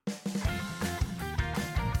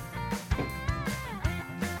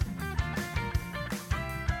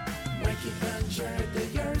and Jared,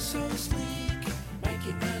 they are so sleek.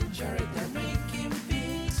 Mikey and Jared, they're making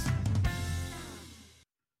beats.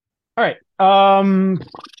 All right. I'm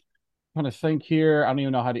trying to think here. I don't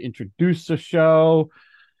even know how to introduce the show.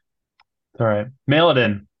 All right. Mail it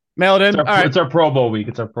in. Mail it It's in. our, All right. it's our Pro Bowl week.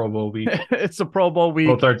 It's our Pro Bowl week. It's the Pro Bowl Both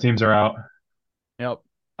week. our teams are out. Yep.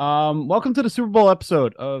 Welcome to the Super Bowl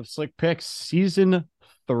episode of Slick Picks Season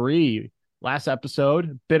 3. Last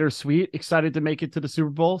episode, bittersweet. Excited to make it to the Super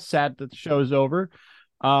Bowl. Sad that the show is over.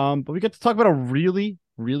 But we get to talk about a really,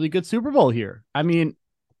 really good Super Bowl here. I mean,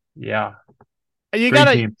 Yeah. you Great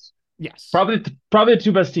gotta teams. yes. Probably the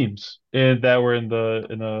two best teams that were in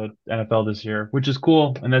the NFL this year, which is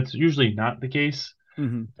cool. And that's usually not the case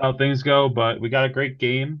Mm-hmm. how things go. But we got a great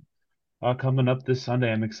game coming up this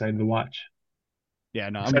Sunday. I'm excited to watch. Yeah,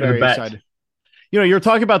 no, I'm Excited to very bet. excited. You know, you're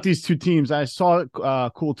talking about these two teams. I saw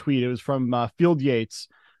a cool tweet. It was from Field Yates.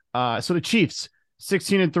 So the Chiefs,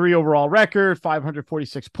 16-3 overall record,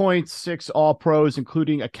 546 points, 6 All Pros,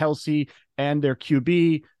 including a Kelsey, and their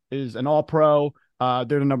QB is an All Pro. They're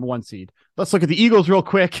the number 1 seed. Let's look at the Eagles real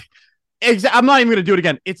quick. I'm not even going to do it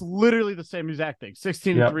again. It's literally the same exact thing.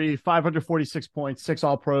 16-3, 546 points, 6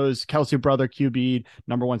 All Pros, Kelsey brother QB,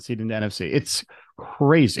 number 1 seed in the NFC. It's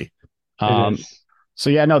crazy. It is. So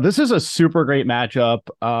yeah, no, this is a super great matchup.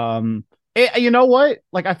 You know what?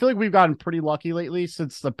 Like, I feel like we've gotten pretty lucky lately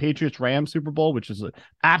since the Patriots-Rams Super Bowl, which is an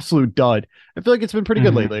absolute dud. I feel like it's been pretty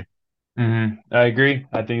good lately. I agree.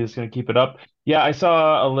 I think it's going to keep it up. Yeah, I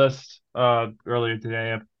saw a list earlier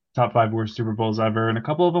today of top 5 worst Super Bowls ever, and a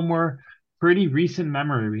couple of them were pretty recent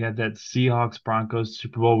memory. We had that Seahawks-Broncos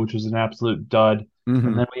Super Bowl, which was an absolute dud.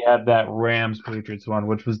 And then we had that Rams Patriots one,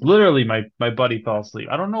 which was literally my buddy fell asleep.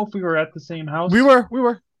 I don't know if we were at the same house. We were. We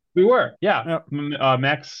were. Yeah. Yep.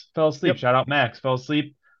 Max fell asleep. Yep. Shout out Max. Fell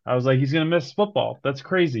asleep. I was like, he's gonna miss football. That's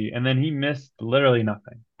crazy. And then he missed literally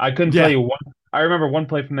nothing. I couldn't tell you one. I remember one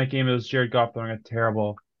play from that game. It was Jared Goff throwing a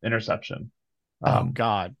terrible interception. Oh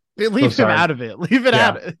God. Leave him out of it. Leave it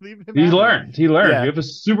out. Leave him He out learned. He learned. Yeah. You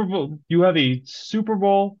have a Super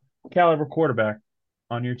Bowl caliber quarterback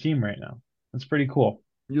on your team right now. That's pretty cool.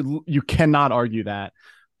 You cannot argue that.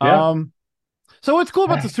 Yeah. So what's cool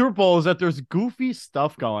about the Super Bowl is that there's goofy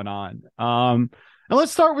stuff going on. And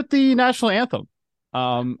let's start with the national anthem.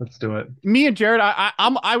 Let's do it. Me and Jared,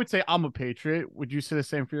 I would say I'm a Patriot. Would you say the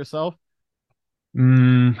same for yourself?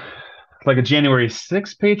 Like a January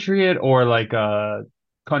 6th Patriot or like a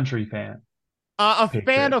country fan? A Patriot.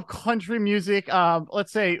 fan of country music.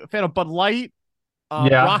 Let's say a fan of Bud Light.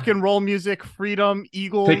 Yeah. Rock and roll music, freedom,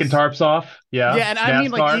 Eagles. Taking tarps off. Yeah. Yeah, and NASCAR. I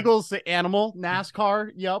mean like Eagles, the animal,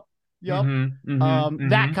 NASCAR. Yep.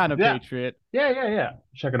 That kind of Patriot. Yeah.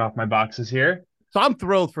 Checking off my boxes here. So I'm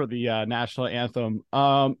thrilled for the national anthem.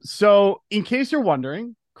 So in case you're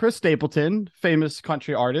wondering, Chris Stapleton, famous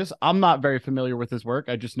country artist. I'm not very familiar with his work.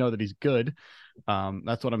 I just know that he's good.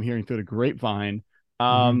 That's what I'm hearing through the grapevine.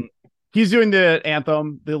 He's doing the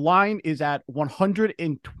anthem. The line is at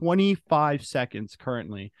 125 seconds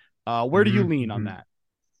currently. Where do you lean on that?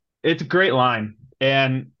 It's a great line.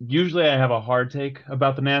 And usually I have a hard take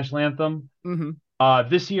about the national anthem.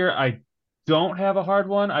 This year I don't have a hard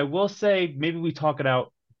one. I will say maybe we talk it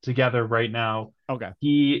out together right now. Okay.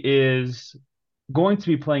 He is going to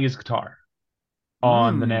be playing his guitar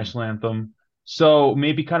on the national anthem. So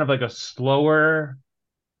maybe kind of like a slower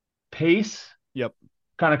pace. Yep.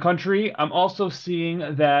 Kind of country. I'm also seeing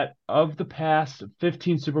that of the past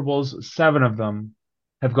 15 Super Bowls, 7 of them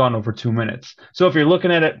have gone over 2 minutes. So if you're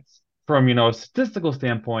looking at it from, a statistical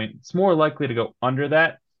standpoint, it's more likely to go under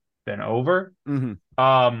that than over.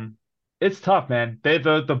 It's tough, man.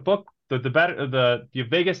 The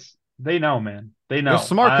Vegas, they know, man. They know. They're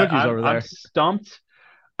smart cookies over there. I'm stumped.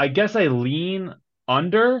 I guess I lean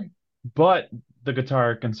under, but the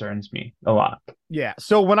guitar concerns me a lot. Yeah.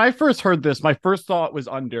 So when I first heard this, my first thought was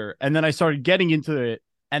under, and then I started getting into it,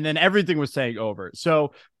 and then everything was saying over.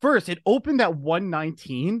 So first, it opened at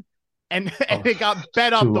 119, and it got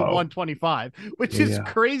bet up to 125, which is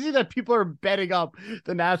crazy that people are betting up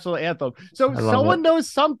the national anthem. So someone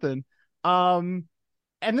knows something. And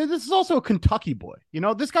then this is also a Kentucky boy.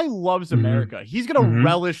 This guy loves America. He's gonna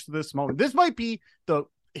relish this moment. This might be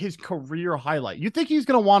his career highlight. You think he's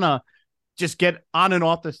gonna want to just get on and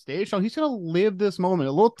off the stage? No, he's gonna live this moment.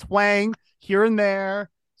 A little twang here and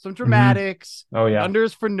there, some dramatics. Oh yeah,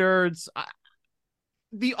 unders for nerds.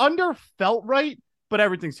 The under felt right, but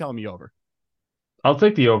everything's telling me over. I'll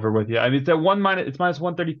take the over with you. I mean, it's minus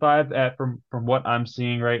 135 from what I'm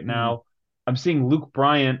seeing right now. I'm seeing Luke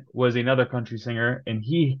Bryant was another country singer, and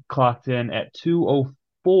he clocked in at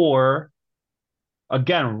 204.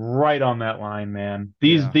 Again, right on that line, man.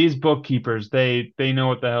 These bookkeepers, they know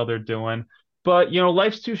what the hell they're doing. but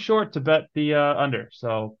life's too short to bet the under.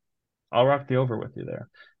 So I'll rock the over with you there.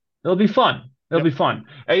 It'll be fun. It'll Yep. be fun.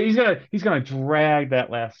 He's gonna drag that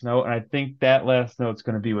last note, and I think that last note's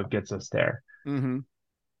gonna be what gets us there. Mm-hmm.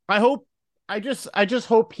 I hope. I just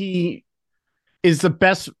hope he is the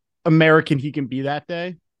best American he can be that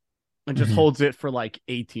day, and just Mhm. holds it for like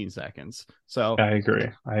 18 seconds. So I agree.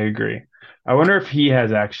 I agree. I wonder if he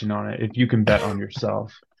has action on it. If you can bet on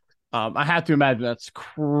yourself. I have to imagine that's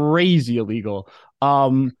crazy illegal.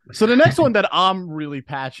 So the next one that I'm really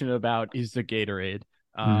passionate about is the Gatorade.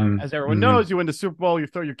 Hmm. As everyone Hmm. knows, you win the Super Bowl, you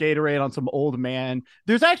throw your Gatorade on some old man.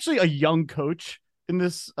 There's actually a young coach in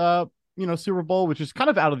this, Super Bowl, which is kind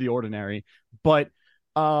of out of the ordinary. But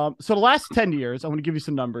so the last 10 years, I'm going to give you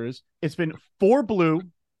some numbers. It's been 4 blue,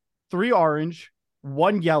 3 orange,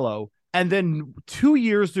 1 yellow, and then 2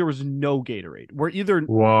 years there was no Gatorade. Where either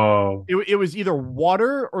Whoa. it was either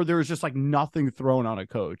water or there was just like nothing thrown on a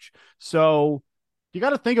coach. So you got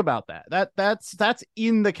to think about that. That's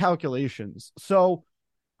in the calculations. So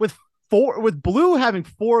with with blue having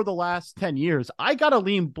 4 of the last 10 years, I gotta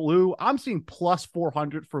lean blue. I'm seeing plus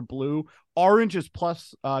 400 for blue. Orange is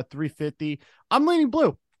plus 350. I'm leaning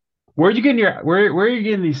blue. Where are you getting where are you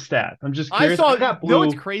getting these stats? I'm just I curious. saw I got you know blue.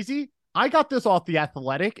 what's crazy? I got this off the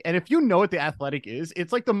Athletic, and if you know what the Athletic is,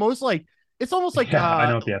 it's like the most like it's almost like Yeah, I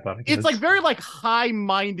know what the athletic it's like is. very like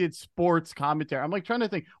high-minded sports commentary. I'm like trying to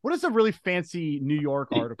think, what is a really fancy New York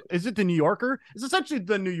article? Is it the New Yorker? It's essentially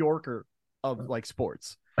the New Yorker of like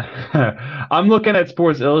sports. I'm looking at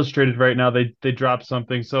Sports Illustrated right now. They dropped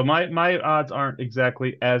something, so my odds aren't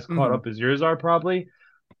exactly as caught Mhm. up as yours are probably.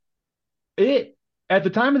 It at the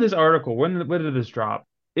time of this article, when did this drop?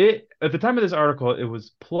 It at the time of this article, it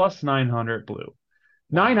was plus 900 blue.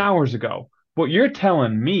 9 hours ago. What you're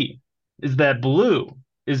telling me is that blue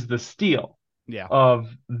is the steal Yeah. of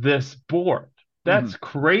this board. Mhm. That's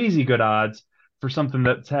crazy good odds for something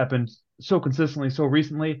that's happened so consistently, so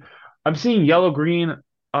recently. I'm seeing yellow, green,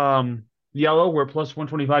 yellow, we're plus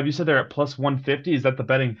 125. You said they're at plus 150. Is that the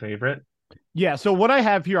betting favorite? Yeah. So what I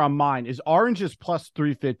have here on mine is orange is plus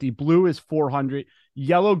 350, blue is 400,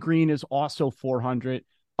 yellow green is also 400,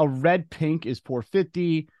 a red pink is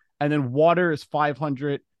 450, and then water is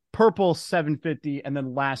 500, purple 750, and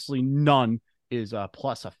then lastly none is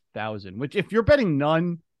plus 1,000. Which if you're betting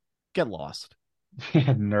none, get lost.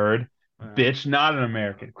 Nerd. Yeah. Bitch, not an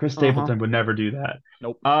American. Chris Uh-huh. Stapleton would never do that.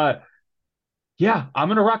 Nope. Uh, Yeah, I'm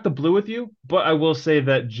gonna rock the blue with you, but I will say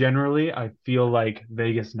that generally I feel like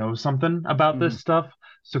Vegas knows something about Mhm. this stuff.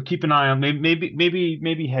 So keep an eye on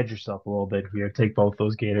maybe hedge yourself a little bit here. Take both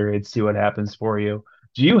those Gatorades, see what happens for you.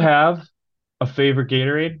 Do you have a favorite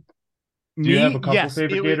Gatorade? Do you have Me, a couple yes.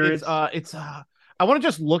 favorite It's Gatorades? I want to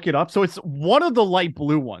just look it up. So it's one of the light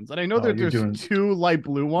blue ones. And I know Oh, that you're there's doing 2 light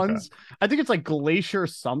blue okay. ones. I think it's like Glacier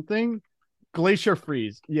something. Glacier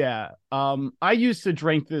Freeze. Yeah. I used to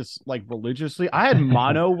drink this like religiously. I had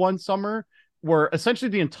mono one summer where essentially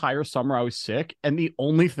the entire summer I was sick and the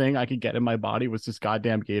only thing I could get in my body was this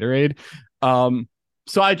goddamn Gatorade.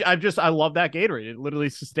 So I love that Gatorade. It literally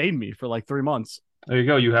sustained me for like 3 months. There you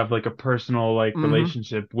go. You have like a personal like Mm-hmm.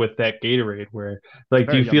 relationship with that Gatorade where It's like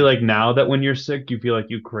do very you feel yummy. like now that when you're sick, you feel like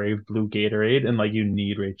you crave blue Gatorade and like you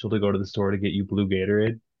need Rachel to go to the store to get you blue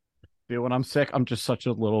Gatorade? Dude, when I'm sick, I'm just such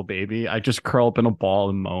a little baby. I just curl up in a ball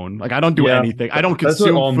and moan. Like I don't do Yeah, anything. I don't that's what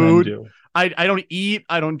consume all men food. do. I don't eat.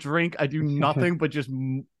 I don't drink. I do nothing but just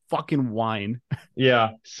fucking whine.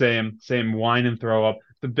 Yeah, same. Whine and throw up.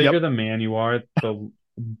 The bigger Yep. the man you are, the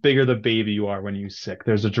bigger the baby you are when you're sick.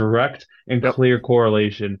 There's a direct and Yep. clear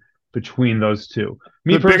correlation between those two.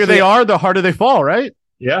 Me The bigger personally, they are, the harder they fall, right?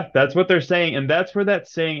 yeah, that's what they're saying, and that's where that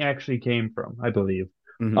saying actually came from, I believe.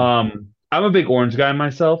 Mm-hmm. I'm a big orange guy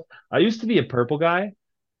myself. I used to be a purple guy.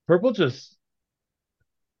 Purple just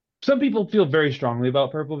some people feel very strongly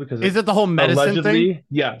about purple because Is it it the whole medicine thing? allegedly,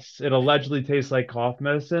 yes, it allegedly tastes like cough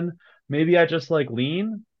medicine. Maybe I just like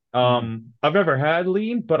lean. Mm-hmm. I've never had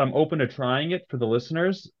lean, but I'm open to trying it for the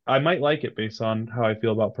listeners. I might like it based on how I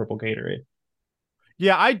feel about purple Gatorade.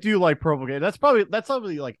 Yeah, I do like purple Gatorade. That's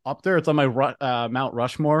probably like up there. It's on my Mount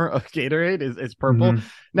Rushmore of Gatorade. Is purple. Hmm.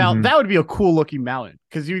 Now Hmm. that would be a cool looking mountain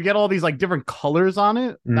because you get all these like different colors on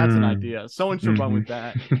it. That's an Mm. idea. Someone should run Hmm. with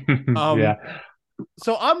that. Um, Yeah.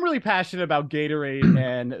 so I'm really passionate about Gatorade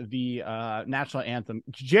and the national anthem.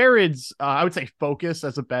 Jared's, I would say, focus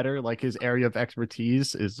as a better, like his area of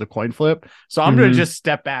expertise is the coin flip. So I'm going to Hmm. just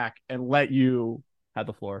step back and let you have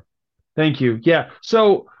the floor. Thank you. Yeah.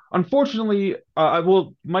 So unfortunately,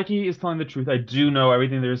 Mikey is telling the truth. I do know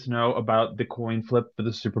everything there is to know about the coin flip for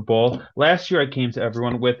the Super Bowl. Last year, I came to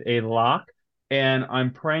everyone with a lock, and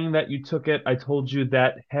I'm praying that you took it. I told you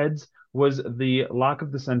that heads was the lock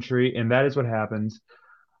of the century, and that is what happens.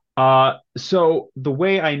 So the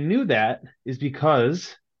way I knew that is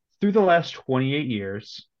because through the last 28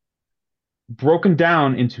 years, broken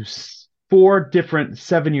down into four different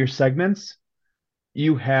 7-year segments,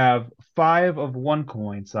 you have five of one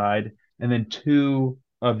coin side and then two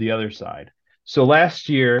of the other side. So last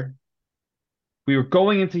year we were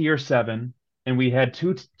going into year seven and we had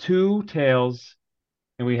two tails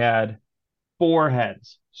and we had four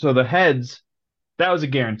heads. So the heads, that was a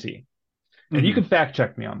guarantee. And you Mhm. can fact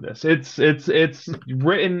check me on this. It's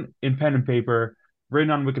written in pen and paper,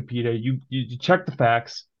 written on Wikipedia. You check the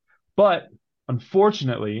facts, but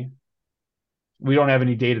unfortunately, we don't have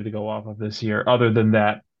any data to go off of this year other than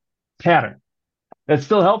that pattern. That's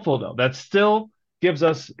still helpful though. That still gives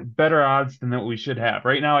us better odds than what we should have.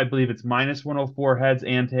 Right now, I believe it's minus 104 heads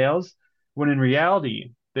and tails, when in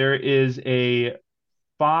reality, there is a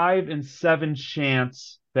 5 in 7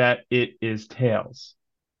 chance that it is tails.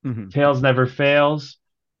 Mhm. Tails never fails.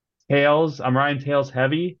 Tails, I'm riding tails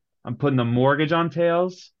heavy. I'm putting the mortgage on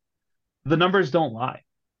tails. The numbers don't lie.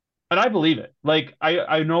 And I believe it. Like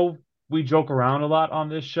I know we joke around a lot on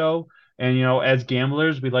this show, and as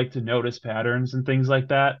gamblers, we like to notice patterns and things like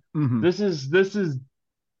that. Mhm. This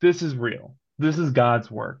is real. This is God's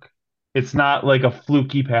work. It's not like a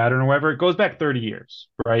fluky pattern or whatever. It goes back 30 years,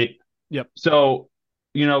 right? Yep. So,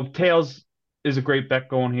 tails is a great bet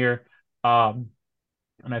going here.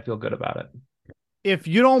 And I feel good about it. If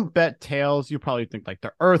you don't bet tails, you probably think like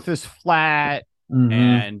the Earth is flat Mm-hmm.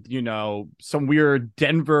 and some weird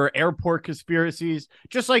Denver airport conspiracies.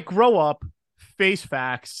 Just like grow up, face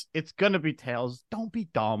facts. It's gonna be tails. Don't be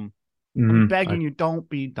dumb. I'm Mm-hmm. begging you, don't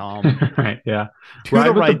be dumb. Right, yeah. Do the Ride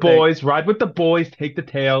with the right thing. boys. Ride with the boys. Take the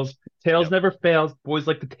tails. Tails Yep. never fails. Boys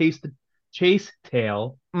like to taste the chase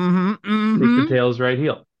tail. Mm-hmm. Take the Mm-hmm. tail's right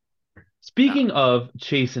heel. Speaking of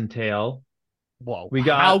chase and tail, Whoa. we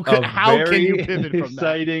got a How can very you pivot from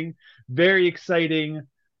that? very exciting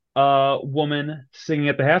woman singing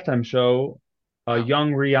at the halftime show,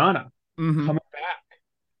 young Rihanna Mm-hmm. coming back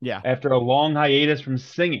Yeah. after a long hiatus from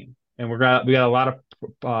singing, and we got a lot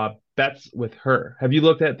of bets with her. Have you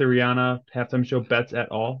looked at the Rihanna halftime show bets at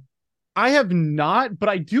all? I have not, but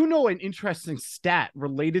I do know an interesting stat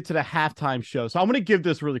related to the halftime show. So I'm going to give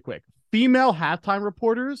this really quick. Female halftime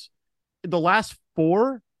reporters, the last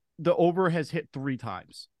four, the over has hit 3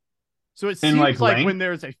 times. So it In like seems like when length?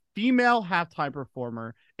 there's a female halftime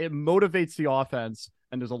performer, it motivates the offense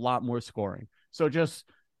and there's a lot more scoring. So just,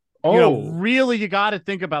 Oh, really, you got to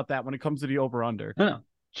think about that when it comes to the over under. huh.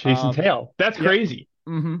 Chase and tail. That's Yep. crazy.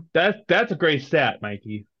 Mm-hmm. That's a great stat,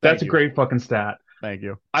 Mikey. Thank That's a you. great fucking stat. Thank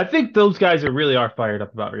you. I think those guys really are fired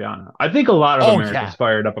up about Rihanna. I think a lot of Oh, America's yeah.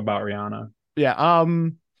 fired up about Rihanna. Yeah.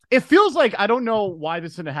 It feels like I don't know why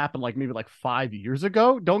this didn't happen like maybe like 5 years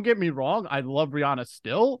ago. Don't get me wrong. I love Rihanna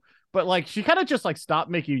still, but like she kind of just like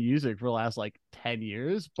stopped making music for the last like 10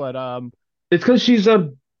 years. But It's because she's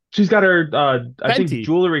got her I think Fenty.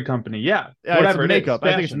 jewelry company. Yeah, Yeah, whatever it's it is, makeup. I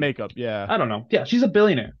think it's fashion. makeup. Yeah. I don't know. Yeah, she's a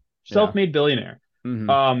billionaire, Yeah. self-made billionaire.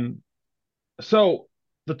 Mm-hmm. So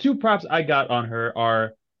the two props I got on her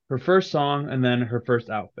are her first song and then her first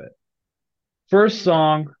outfit. First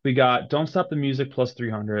song, we got Don't Stop the Music plus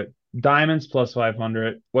 300, Diamonds plus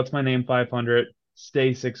 500, What's My Name 500,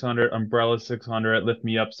 Stay 600, Umbrella 600, Lift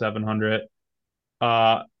Me Up 700.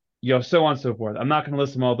 Uh, so on and so forth. I'm not going to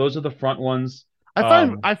list them all. Those are the front ones.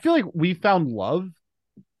 I feel like We Found Love.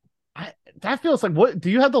 That feels like what do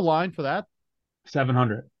you have the line for that?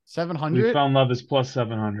 700. We 700? Found Love is plus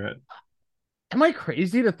 700. Am I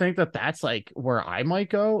crazy to think that that's like where I might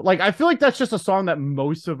go? Like, I feel like that's just a song that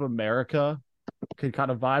most of America could kind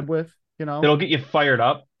of vibe with, It'll get you fired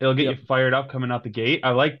up. It'll get Yep. you fired up coming out the gate.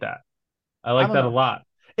 I like that. I I like don't that a know. lot.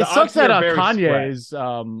 It The sucks odds here that are very Kanye split. is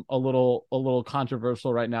a little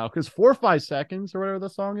controversial right now because 4 or 5 seconds or whatever the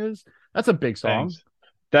song is, that's a big song. Thanks.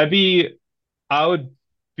 That'd be, I would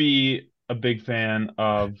be a big fan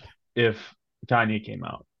of if Kanye came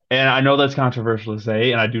out. And I know that's controversial to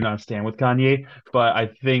say, and I do not stand with Kanye, but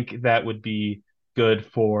I think that would be good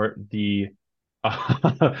for the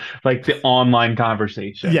like the online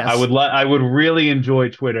conversation. Yes. I would really enjoy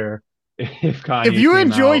Twitter if Kanye If you came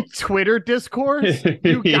enjoy out. Twitter discourse,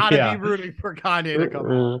 you gotta Yeah. be rooting for Kanye to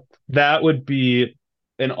come out. That would be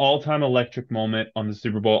an all-time electric moment on the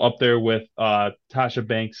Super Bowl, up there with Tasha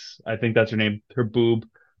Banks. I think that's her name. Her boob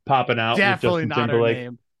popping out with Definitely Justin not her Timberlake.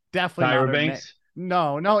 name. Definitely Tyra not her name. Banks.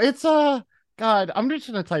 No, it's God. I'm just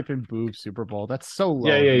gonna type in boob Super Bowl. That's so low.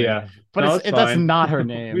 Yeah, of yeah, me. yeah. But No, that's fine. not her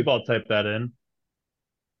name. We've all typed that in.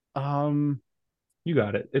 Um, You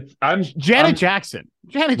got it. Janet Jackson.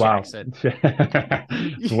 Janet Wow. Jackson.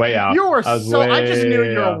 It's way out. You were I just knew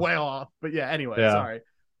you were off. way off. But yeah, anyway, Yeah. sorry.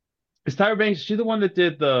 Is Tyra Banks, is she the one that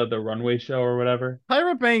did the runway show or whatever?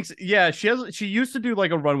 Tyra Banks, yeah, she used to do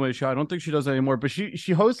like a runway show. I don't think she does it anymore, but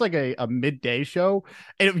she hosts like a midday show.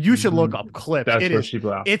 And you should look up clips. That's where she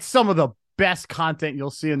blew out. It's some of the best content you'll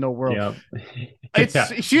see in the world. Yep.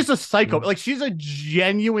 She's a psycho, like she's a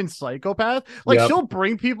genuine psychopath. Like Yep. she'll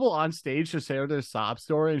bring people on stage to say their sob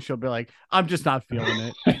story, and she'll be like, "I'm just not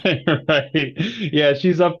feeling it." Right. Yeah,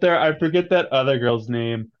 she's up there. I forget that other girl's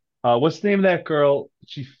name. What's the name of that girl?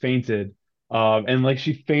 She fainted. And like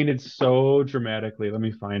she fainted so dramatically. Let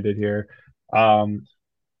me find it here.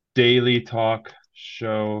 Daily talk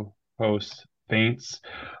show host faints.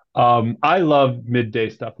 I love midday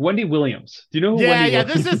stuff. Wendy Williams. Do you know who Wendy Yeah.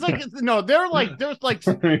 Williams This is like no, there's like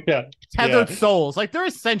Yeah. tethered Yeah. souls. Like they're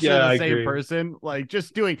essentially Yeah, the I same agree. person, like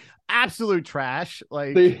just doing absolute trash.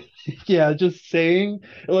 Like Yeah, just saying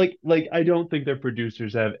like I don't think their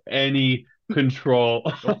producers have any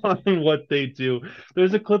control on what they do.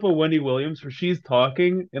 There's a clip of Wendy Williams where she's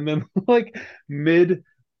talking and then like mid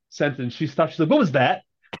sentence she stops. She's like, "What was that?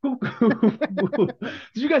 Did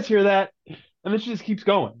you guys hear that?" And then she just keeps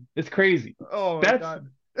going. It's crazy. oh my That's god.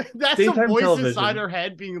 That's the daytime voice television. inside her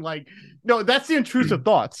head being like, no, that's the intrusive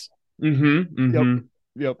thoughts.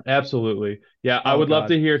 Yep. Absolutely. Yeah, I Oh, would love God.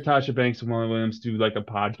 to hear Tasha Banks and Wendy Williams do like a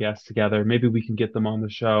podcast together. Maybe we can get them on the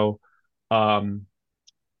show.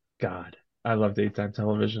 God, I love daytime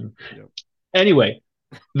television. Yep. Anyway,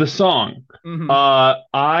 the song. Mhm.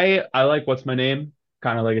 I like What's My Name?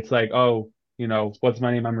 Kind of like it's like, oh, What's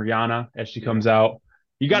My Name? I'm Rihanna as she comes out.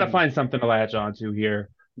 You got to Mhm. find something to latch onto here.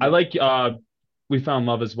 I Yep. like We Found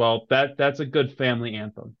Love as well. That's a good family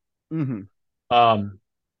anthem. Mhm.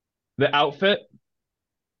 The outfit,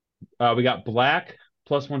 we got black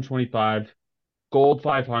plus 125, gold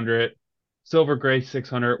 500, silver gray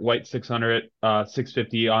 600, white 600,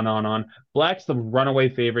 650 on. Black's the runaway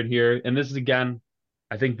favorite here, and this is again,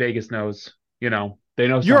 I think Vegas knows. They know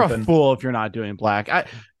You're something. a fool if you're not doing black.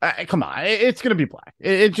 I come on, it's gonna be black.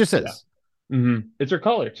 It just is. It's her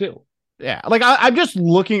color too. Yeah, like I'm just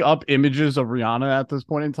looking up images of Rihanna at this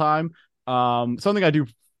point in time. Something I do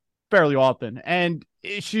fairly often, and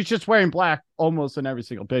she's just wearing black almost in every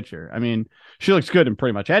single picture. I mean, she looks good in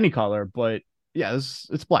pretty much any color, but yeah,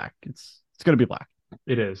 it's black. It's gonna be black.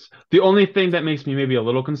 It is. The only thing that makes me maybe a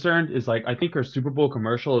little concerned is like I think her Super Bowl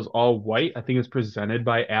commercial is all white. I think it's presented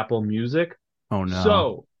by Apple Music. Oh no.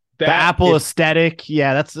 So The that Apple is, aesthetic,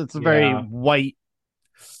 yeah, it's a very Yeah. white.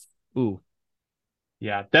 Ooh,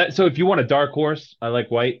 yeah, so if you want a dark horse, I like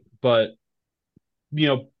white, but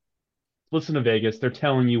listen to Vegas. They're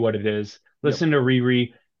telling you what it is. Listen to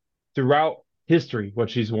Riri. Throughout history, what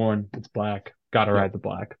she's worn, it's black. Gotta ride the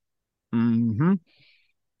black. hmm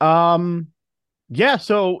yeah.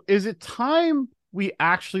 So is it time we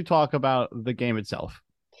actually talk about the game itself?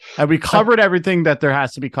 Have we covered everything that there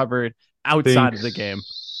has to be covered outside of the game?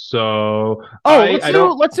 So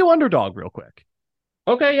Let's do underdog real quick.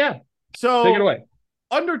 Okay, yeah. So Take it away.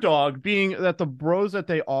 underdog being that the bros that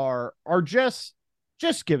they are just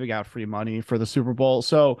giving out free money for the Super Bowl.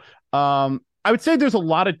 So I would say there's a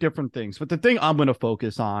lot of different things, but the thing I'm going to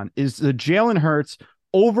focus on is the Jalen Hurts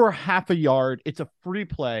over half a yard. It's a free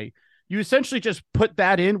play. You essentially just put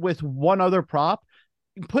that in with one other prop,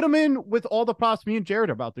 put them in with all the props me and Jared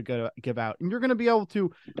are about to give out, and you're going to be able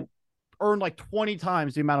to earn like 20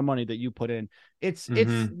 times the amount of money that you put in. It's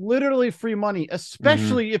literally free money,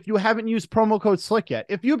 especially if you haven't used promo code SLICK yet.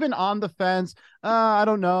 If you've been on the fence, I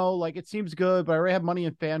don't know, like it seems good, but I already have money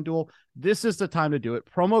in FanDuel. This is the time to do it.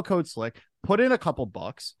 Promo code SLICK, put in a couple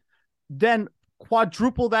bucks, then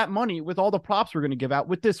quadruple that money with all the props we're going to give out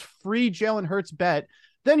with this free Jalen Hurts bet.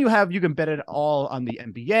 Then you can bet it all on the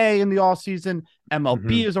NBA in the all season.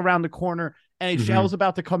 MLB is around the corner. NHL is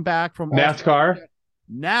about to come back from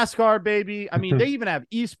NASCAR, baby. I mean, they even have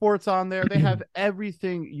esports on there. They have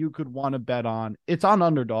everything you could want to bet on. It's on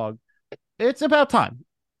Underdog. It's about time.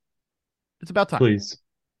 Please.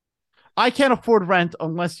 I can't afford rent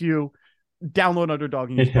unless you download Underdog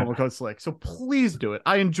and use promo code SLICK. So please do it.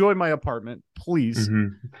 I enjoy my apartment. Please.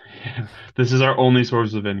 This is our only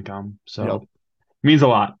source of income. So means a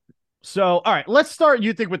lot. So, all right, let's start,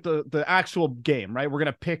 you think, with the actual game, right? We're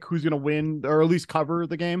going to pick who's going to win or at least cover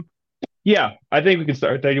the game. Yeah, I think we can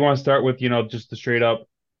start there. You want to start with, just the straight up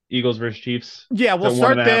Eagles versus Chiefs? Yeah, we'll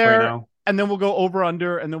start 1.5 there, right now. and then we'll go over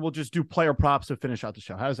under, and then we'll just do player props to finish out the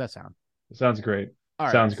show. How does that sound? Sounds great. All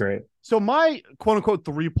right. Sounds great. So my quote unquote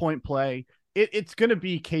 3-point play, it's going to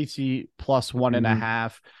be KC plus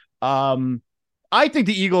 1.5. I think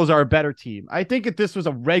the Eagles are a better team. I think if this was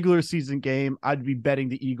a regular season game, I'd be betting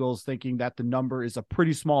the Eagles, thinking that the number is a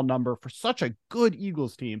pretty small number for such a good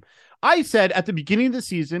Eagles team. I said at the beginning of the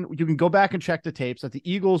season, you can go back and check the tapes, that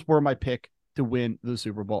the Eagles were my pick to win the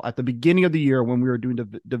Super Bowl at the beginning of the year when we were doing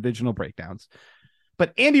divisional breakdowns.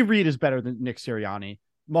 But Andy Reid is better than Nick Sirianni.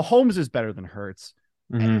 Mahomes is better than Hurts.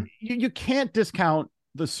 Mhm. You can't discount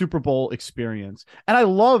the Super Bowl experience. And I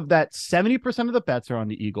love that 70% of the bets are on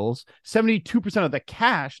the Eagles, 72% of the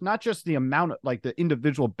cash, not just the amount of like the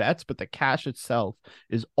individual bets, but the cash itself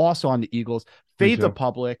is also on the Eagles. Fade the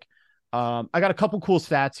public. I got a couple cool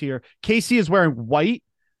stats here. KC is wearing white.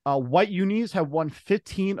 White unis have won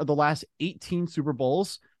 15 of the last 18 Super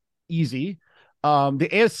Bowls. Easy. The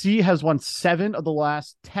AFC has won 7 of the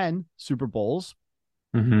last 10 Super Bowls.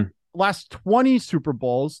 Mm-hmm. Last 20 Super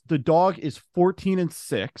Bowls, the dog is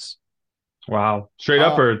 14-6. Wow. Straight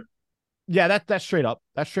up or? Yeah, that's straight up.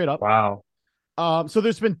 That's straight up. Wow. So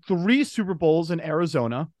there's been 3 Super Bowls in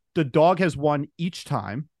Arizona. The dog has won each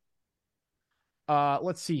time.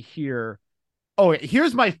 Let's see here. Oh,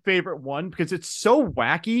 here's my favorite one because it's so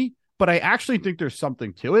wacky, but I actually think there's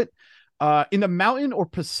something to it. In the Mountain or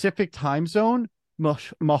Pacific time zone,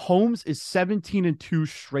 Mahomes is 17-2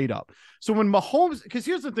 straight up. So when Mahomes, because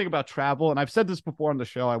here's the thing about travel, and I've said this before on the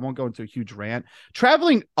show, I won't go into a huge rant.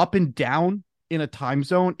 Traveling up and down in a time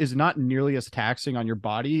zone is not nearly as taxing on your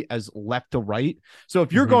body as left to right. So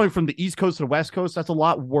if you're going from the East Coast to the West Coast, that's a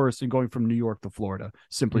lot worse than going from New York to Florida,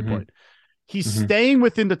 simply put. He's staying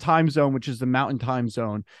within the time zone, which is the Mountain time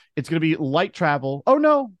zone. It's going to be light travel. Oh,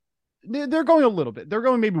 no. They're going a little bit. They're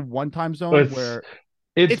going maybe one time zone where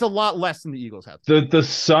it's a lot less than the Eagles have. The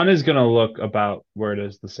sun is going to look about where it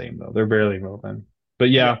is the same, though. They're barely moving. But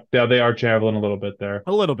yeah, they are traveling a little bit there.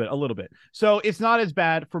 A little bit. So it's not as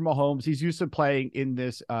bad for Mahomes. He's used to playing in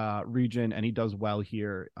this region, and he does well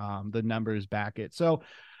here. The numbers back it. So,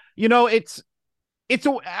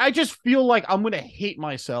 I just feel like I'm going to hate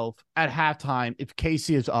myself at halftime if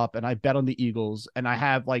KC is up and I bet on the Eagles and I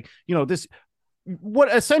have this, what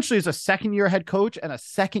essentially is a second-year head coach and a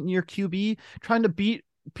second-year QB trying to beat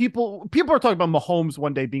people. People are talking about Mahomes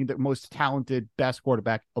one day being the most talented, best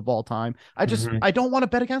quarterback of all time. I don't want to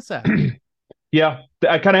bet against that. Yeah,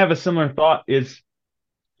 I kind of have a similar thought.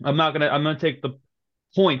 I'm going to take the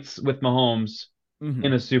points with Mahomes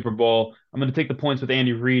in a Super Bowl. I'm going to take the points with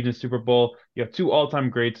Andy Reid in a Super Bowl. You have 2 all-time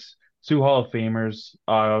greats, 2 Hall of Famers,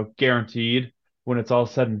 guaranteed when it's all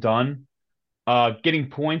said and done. Getting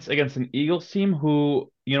points against an Eagles team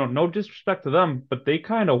who, no disrespect to them, but they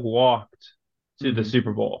kind of walked to the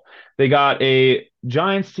Super Bowl. They got a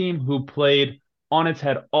Giants team who played on its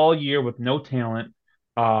head all year with no talent.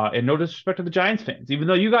 And no disrespect to the Giants fans, even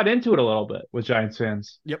though you got into it a little bit with Giants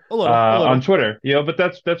fans. Yep, a little. On Twitter, but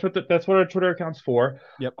that's what our Twitter account's for.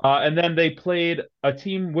 Yep. And then they played a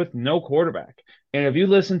team with no quarterback. And if you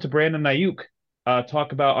listen to Brandon Ayuk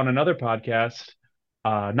talk about on another podcast,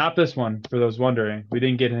 not this one, for those wondering, we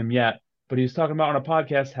didn't get him yet, but he was talking about on a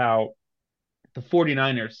podcast how the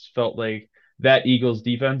 49ers felt like that Eagles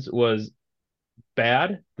defense was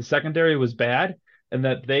bad, the secondary was bad, and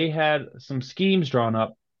that they had some schemes drawn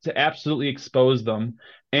up to absolutely expose them.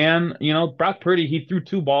 And, Brock Purdy, he threw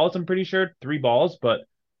 2 balls, I'm pretty sure, 3 balls, but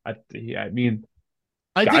I mean,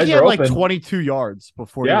 I think he had like 22 yards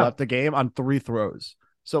before he left the game on 3 throws.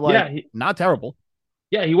 So not terrible.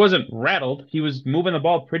 Yeah, he wasn't rattled. He was moving the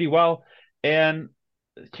ball pretty well. And,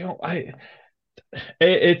 it's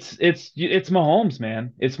Mahomes,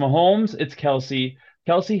 man. It's Mahomes. It's Kelce.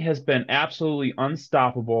 Kelce has been absolutely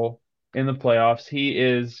unstoppable in the playoffs. He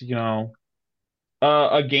is,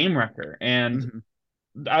 a game wrecker. And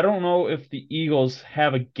I don't know if the Eagles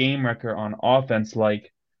have a game wrecker on offense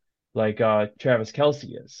like Travis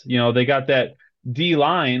Kelce is. They got that D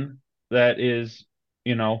line that is,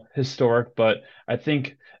 historic, but I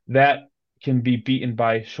think that can be beaten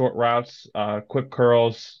by short routes, quick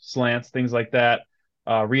curls, slants, things like that,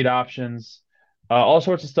 read options, all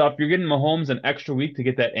sorts of stuff. You're getting Mahomes an extra week to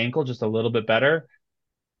get that ankle just a little bit better.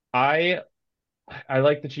 I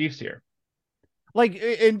like the Chiefs here.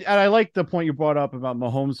 And I like the point you brought up about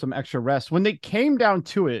Mahomes, some extra rest. When they came down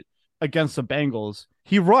to it against the Bengals,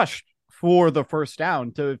 he rushed for the first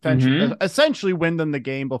down to essentially win them the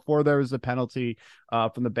game before there was a penalty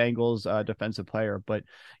from the Bengals defensive player. But,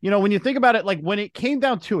 when you think about it, like when it came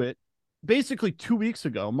down to it, basically 2 weeks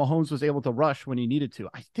ago, Mahomes was able to rush when he needed to.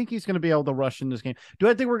 I think he's going to be able to rush in this game. Do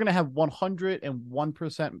I think we're going to have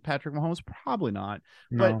 101% Patrick Mahomes? Probably not.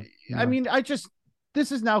 No, but no. I mean,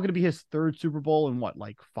 this is now going to be his 3rd Super Bowl in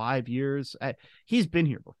 5 years. He's been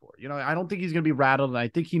here before. I don't think he's going to be rattled. And I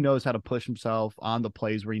think he knows how to push himself on the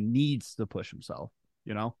plays where he needs to push himself,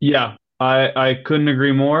 Yeah. I couldn't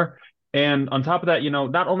agree more. And on top of that,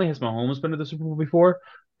 not only has Mahomes been to the Super Bowl before,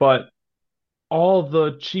 but all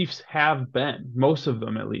the Chiefs have been, most of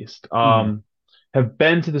them at least, Mhm. have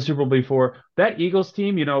been to the Super Bowl before. That Eagles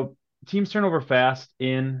team, teams turn over fast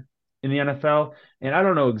in the NFL, and I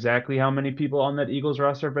don't know exactly how many people on that Eagles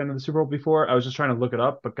roster have been to the Super Bowl before. I was just trying to look it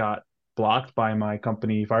up, but got blocked by my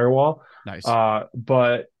company firewall. Nice.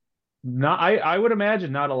 But not, I would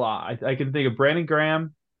imagine not a lot. I can think of Brandon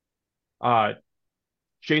Graham, uh,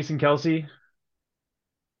 Jason Kelsey,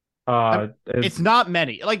 I'm, as it's not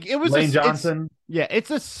many. Like it was Lane a, it's Johnson. yeah,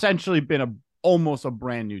 it's essentially been a almost a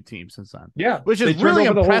brand new team since then, Yeah, which is they turned really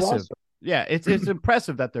over the whole impressive. roster. Yeah, it's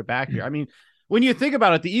impressive that they're back here. I mean, when you think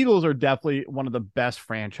about it, the Eagles are definitely one of the best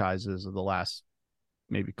franchises of the last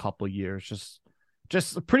maybe couple of years.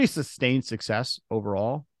 Just a pretty sustained success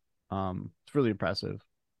overall. It's really impressive.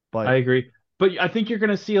 I But agree. But I think you're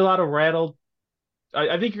going to see a lot of rattled.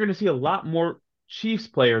 I think you're going to see a lot more Chiefs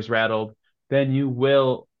players rattled than you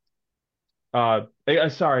will.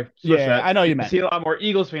 Sorry, switch yeah, that. I know You're you going to meant. see a lot more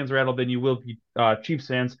Eagles fans rattled than you will be Chiefs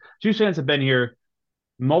fans. Chiefs fans have been here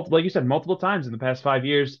like you said, multiple times in the past 5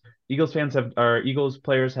 years. Eagles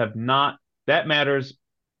players have not. That matters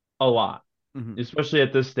a lot, Mhm. especially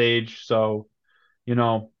at this stage. So, you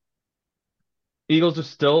know, Eagles are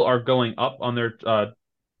still are going up on their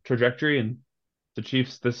trajectory, and the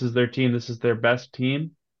Chiefs, this is their team. This is their best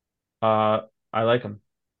team. Uh, I like them.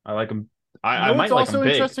 I like them. You I know what's might like them also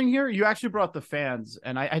big. interesting here? You actually brought the fans,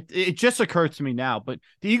 and it just occurred to me now. But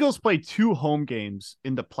the Eagles played two home games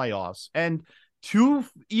in the playoffs, and two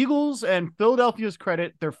Eagles and Philadelphia's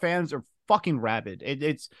credit, their fans are fucking rabid.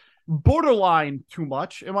 It's borderline too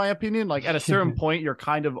much, in my opinion. Like at a certain point, you're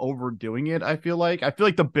kind of overdoing it. I feel like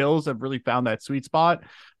the Bills have really found that sweet spot.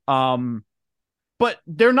 Um, but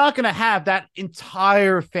they're not going to have that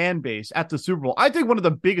entire fan base at the Super Bowl. I think one of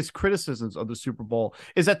the biggest criticisms of the Super Bowl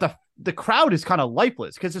is that the crowd is kind of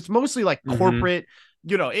lifeless because it's mostly like hmm corporate.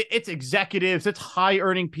 It's executives, it's high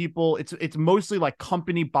earning people. It's mostly like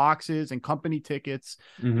company boxes and company tickets.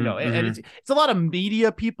 And hmm it's a lot of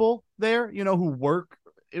media people there. Who work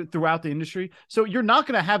throughout the industry. So you're not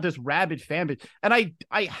going to have this rabid fan base. And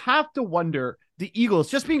I have to wonder the Eagles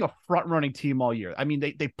just being a front running team all year. I mean,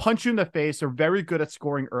 they punch you in the face. They're very good at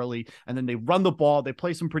scoring early, and then they run the ball. They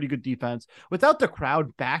play some pretty good defense without the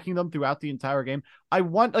crowd backing them throughout the entire game.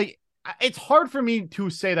 It's hard for me to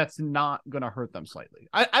say that's not going to hurt them slightly.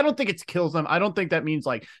 I don't think it kills them. I don't think that means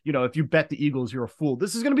like, if you bet the Eagles, you're a fool.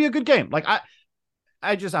 This is going to be a good game. Like I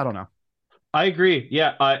don't know. I agree.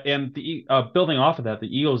 Yeah, and the building off of that, the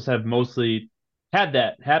Eagles have mostly had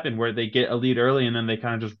that happen where they get a lead early and then they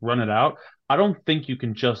kind of just run it out. I don't think you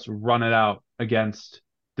can just run it out against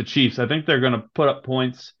the Chiefs. I think they're going to put up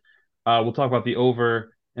points. We'll talk about the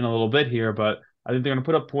over in a little bit here, but I think they're going to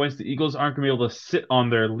put up points. The Eagles aren't going to be able to sit on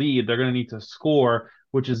their lead. They're going to need to score,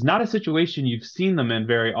 which is not a situation you've seen them in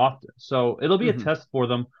very often. So it'll be a Mm-hmm. test for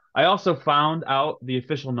them. I also found out the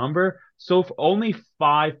official number. So only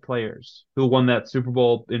five players who won that Super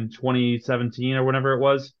Bowl in 2017 or whenever it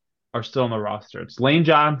was are still on the roster. It's Lane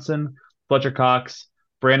Johnson, Fletcher Cox,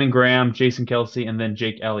 Brandon Graham, Jason Kelsey, and then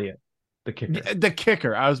Jake Elliott, the kicker. The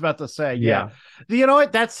kicker, I was about to say, yeah. Yeah, You know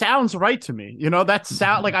what? That sounds right to me. That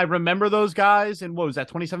sound like I remember those guys in what was that,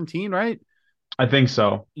 2017, right? I think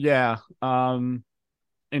so. Yeah.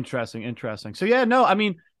 Interesting. So yeah, no, I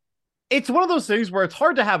mean, it's one of those things where it's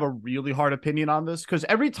hard to have a really hard opinion on this because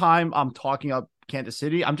every time I'm talking up Kansas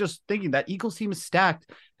City, I'm just thinking that Eagles team is stacked.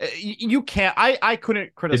 You can't. I couldn't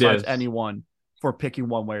It criticize is. anyone for picking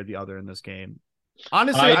one way or the other in this game.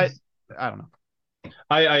 Honestly, I I don't know.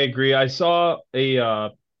 I agree. I saw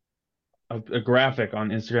a graphic on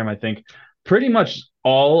Instagram, I think. Pretty much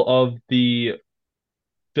all of the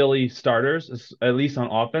Philly starters, at least on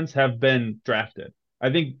offense, have been drafted.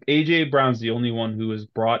 I think AJ Brown's the only one who was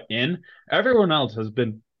brought in. Everyone else has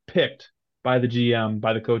been picked by the GM,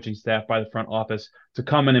 by the coaching staff, by the front office to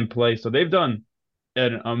come in and play. So they've done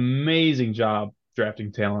an amazing job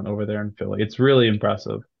drafting talent over there in Philly. It's really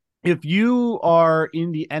impressive. If you are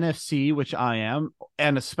in the NFC, which I am,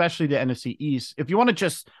 and especially the NFC East, if you want to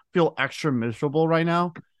just feel extra miserable right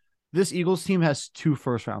now, this Eagles team has two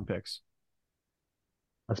first round picks.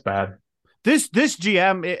 That's bad. This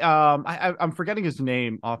GM, I'm forgetting his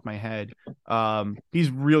name off my head. He's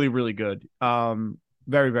really really good.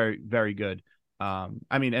 Very very very good.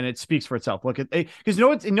 I mean, and it speaks for itself. Look at because it's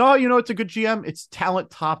a good GM. It's talent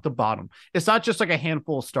top to bottom. It's not just like a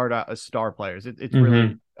handful of star players. It's hmm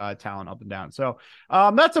really talent up and down. So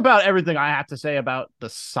that's about everything I have to say about the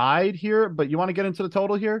side here. But you want to get into the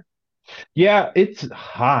total here? Yeah, it's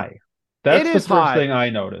high. It That's the is first high. thing I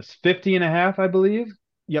noticed. 50 and a half, I believe.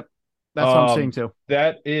 Yep. That's what I'm saying too.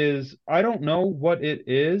 That is, I don't know what it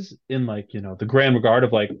is in like, the grand regard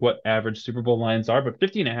of like what average Super Bowl lines are, but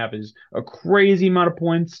 50.5 is a crazy amount of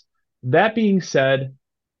points. That being said,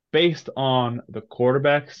 based on the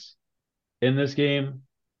quarterbacks in this game,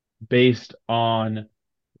 based on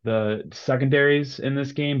the secondaries in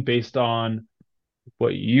this game, based on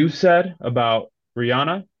what you said about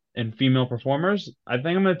Rihanna and female performers, I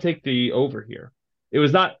think I'm going to take the over here. It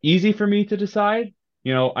was not easy for me to decide.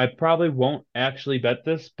 I probably won't actually bet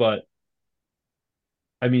this, but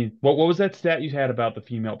I mean, what was that stat you had about the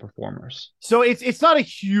female performers? So it's not a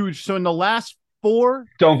huge. So in the last four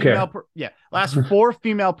Don't female, care. last four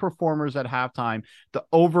female performers at halftime, the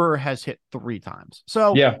over has hit 3 times.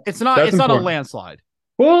 So Yeah, it's not that's a important. landslide.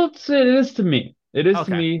 Well, it is to me. It is to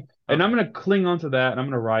Okay. me, and I'm going to cling on to that, and I'm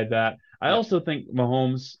going to ride that. I Yep. also think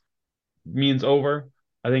Mahomes means over.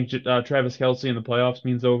 I think Travis Kelce in the playoffs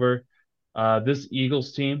means over. This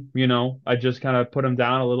Eagles team, I just kind of put them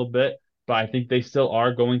down a little bit, but I think they still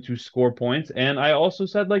are going to score points. And I also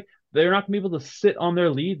said like they're not going to be able to sit on their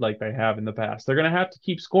lead like they have in the past. They're going to have to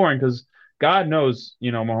keep scoring because God knows,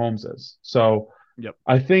 Mahomes is. So Yep.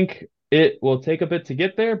 I think it will take a bit to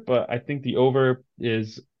get there, but I think the over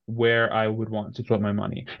is where I would want to put my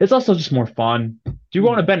money. It's also just more fun. Do you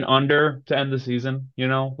want to bet an under to end the season?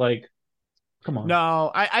 Like, come on.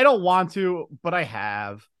 No, I don't want to, but I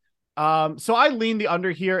have. So I lean the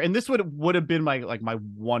under here, and this would have been my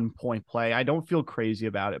 1 point play. I don't feel crazy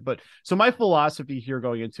about it, but so my philosophy here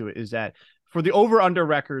going into it is that for the over under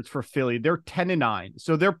records for Philly, they're 10-9,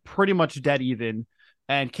 so they're pretty much dead even,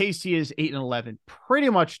 and KC is 8-11, pretty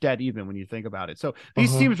much dead even when you think about it. So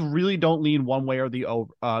these teams really don't lean one way or the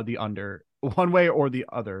under, one way or the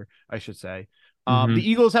other, I should say. The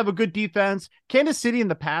Eagles have a good defense. Kansas City in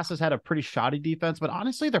the past has had a pretty shoddy defense, but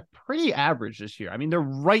honestly, they're pretty average this year. I mean, they're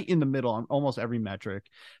right in the middle on almost every metric.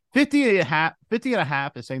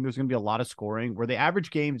 50.5 is saying there's going to be a lot of scoring, where the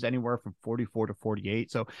average game is anywhere from 44 to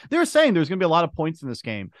 48. So they're saying there's going to be a lot of points in this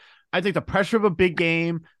game. I think the pressure of a big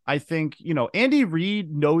game, I think, Andy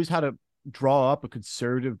Reid knows how to draw up a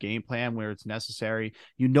conservative game plan where it's necessary.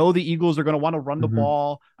 The Eagles are going to want to run the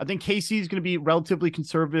ball. I think KC is going to be relatively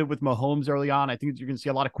conservative with Mahomes early on. I think you're going to see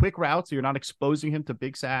a lot of quick routes, so you're not exposing him to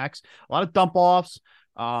big sacks, a lot of dump offs,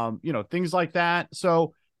 things like that.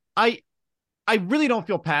 So I really don't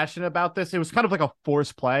feel passionate about this. It was kind of like a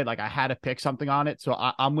forced play. Like I had to pick something on it. So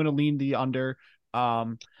I'm going to lean the under.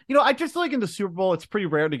 I just feel like in the Super Bowl, it's pretty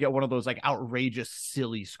rare to get one of those like outrageous,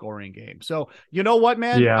 silly scoring games. So you know what,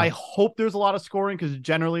 man? Yeah. I hope there's a lot of scoring because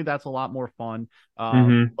generally that's a lot more fun.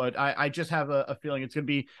 But I just have a feeling it's going to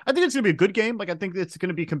be, I think it's going to be a good game. Like I think it's going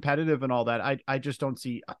to be competitive and all that. I just don't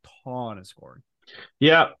see a ton of scoring.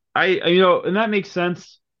 Yeah, and that makes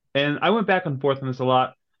sense. And I went back and forth on this a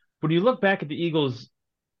lot. When you look back at the Eagles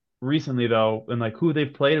recently, though, and like who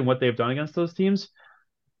they've played and what they've done against those teams,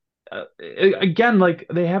 again, like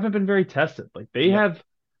they haven't been very tested. Like they have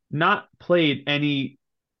not played any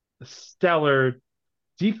stellar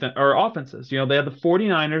defense or offenses. They had the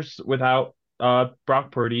 49ers without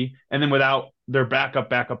Brock Purdy and then without their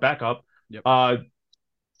backup. Yep. The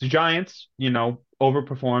Giants,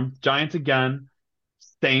 overperformed. Giants again,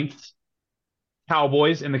 Saints,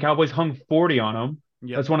 Cowboys, and the Cowboys hung 40 on them.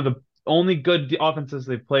 Yep. That's one of the only good offenses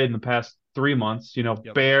they've played in the past 3 months.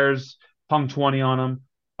 Bears hung 20 on them.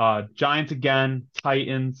 Giants again,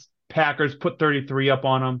 Titans, Packers put 33 up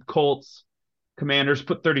on them, Colts, Commanders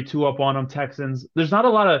put 32 up on them, Texans. There's not a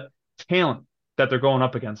lot of talent that they're going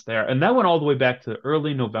up against there. And that went all the way back to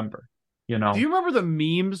early November. Do you remember the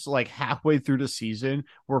memes like halfway through the season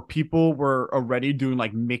where people were already doing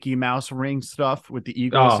like Mickey Mouse ring stuff with the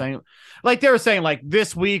Eagles saying, like they were saying like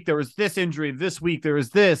this week there was this injury, this week there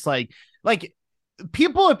was this, like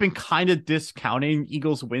people have been kind of discounting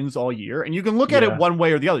Eagles wins all year, and you can look at it one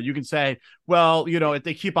way or the other. You can say, well, if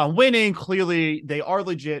they keep on winning, clearly they are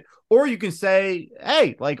legit. Or you can say,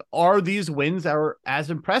 hey, like, are these wins that are as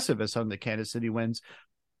impressive as some of the Kansas City wins?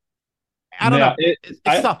 I don't know. It's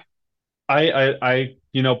tough.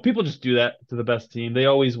 People just do that to the best team. They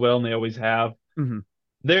always will, and they always have.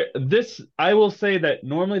 I will say that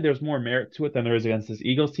normally there's more merit to it than there is against this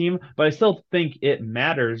Eagles team, but I still think it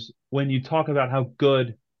matters when you talk about how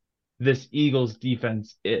good this Eagles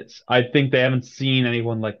defense is. I think they haven't seen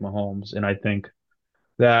anyone like Mahomes, and I think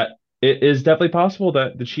that it is definitely possible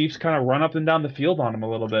that the Chiefs kind of run up and down the field on him a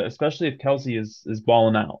little bit, especially if Kelce is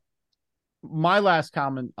balling out. My last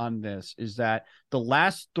comment on this is that the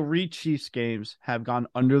last 3 Chiefs games have gone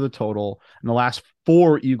under the total, and the last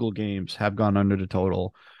 4 Eagle games have gone under the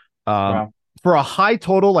total. Wow. For a high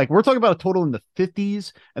total, like we're talking about a total in the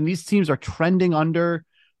 50s, and these teams are trending under.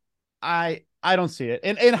 I I don't see it.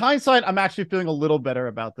 In hindsight, I'm actually feeling a little better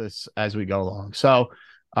about this as we go along. So,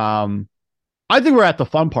 I think we're at the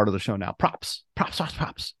fun part of the show now. Props.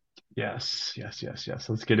 Yes.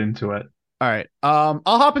 Let's get into it. All right. I'll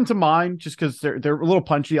hop into mine just because they're a little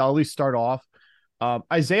punchy. I'll at least start off.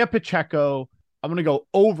 Isaiah Pacheco, I'm going to go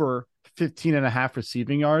over 15 and a half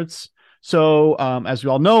receiving yards. So, as we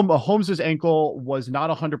all know, Mahomes' ankle was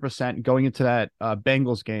not 100% going into that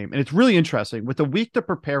Bengals game. And it's really interesting. With a week to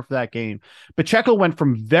prepare for that game, Pacheco went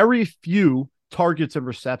from very few targets and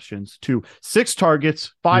receptions to 6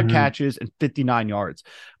 targets, 5 catches, and 59 yards.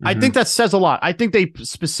 I think that says a lot. I think they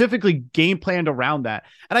specifically game planned around that.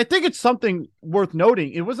 And I think it's something worth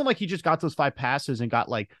noting. It wasn't like he just got those 5 passes and got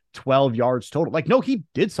like 12 yards total. Like, no, he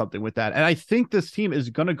did something with that. And I think this team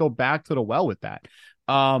is going to go back to the well with that.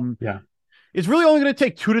 Yeah. It's really only going to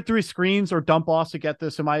take 2 to 3 screens or dump offs to get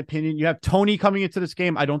this, in my opinion. You have Tony coming into this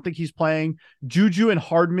game. I don't think he's playing. Juju and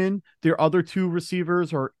Hardman, their other 2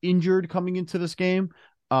 receivers, are injured coming into this game.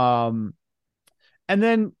 And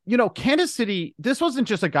then, Kansas City, this wasn't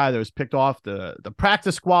just a guy that was picked off the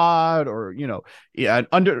practice squad or,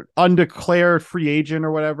 an undeclared free agent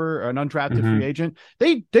or whatever, or an undrafted free agent.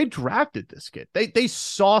 They drafted this kid. They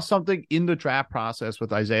saw something in the draft process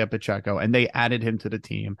with Isaiah Pacheco and they added him to the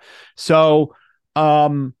team. So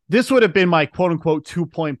this would have been my quote unquote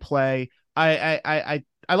 2-point play.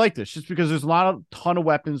 I like this just because there's a ton of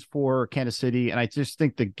weapons for Kansas City. And I just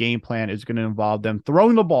think the game plan is going to involve them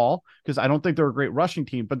throwing the ball because I don't think they're a great rushing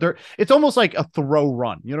team, but it's almost like a throw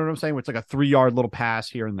run. You know what I'm saying? It's like a 3-yard little pass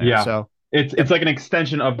here and there. Yeah. So it's like an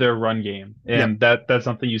extension of their run game. And that's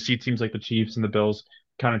something you see teams like the Chiefs and the Bills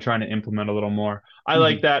kind of trying to implement a little more. I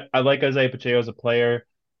like that. I like Isaiah Pacheco as a player.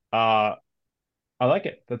 I like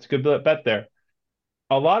it. That's a good bet there.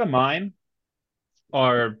 A lot of mine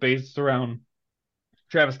are based around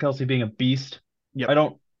Travis Kelce being a beast. Yep. I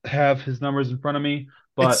don't have his numbers in front of me,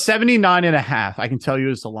 but it's 79 and a half. I can tell you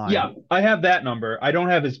is the line. Yeah, I have that number. I don't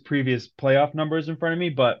have his previous playoff numbers in front of me,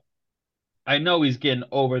 but I know he's getting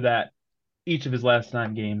over that each of his last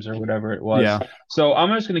 9 games or whatever it was. Yeah. So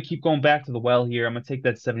I'm just going to keep going back to the well here. I'm going to take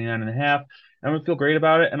that 79 and a half. And I'm going to feel great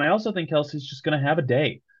about it. And I also think Kelce's just going to have a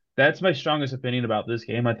day. That's my strongest opinion about this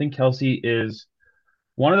game. I think Kelce is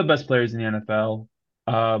one of the best players in the NFL.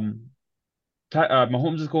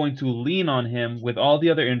 Mahomes is going to lean on him with all the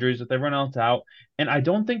other injuries, with everyone else out. And I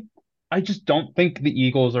just don't think the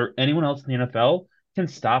Eagles or anyone else in the NFL can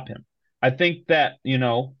stop him. I think that,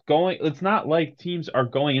 it's not like teams are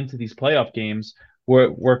going into these playoff games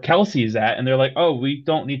where Kelce is at and they're like, oh, we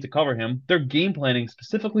don't need to cover him. They're game planning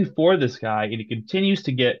specifically for this guy, and he continues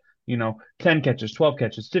to get, 10 catches, 12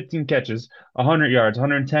 catches, 15 catches, 100 yards,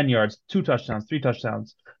 110 yards, 2 touchdowns, 3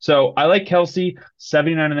 touchdowns. So I like Kelce,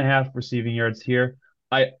 79 and a half receiving yards here.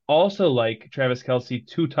 I also like Travis Kelce,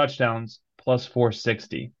 2 touchdowns plus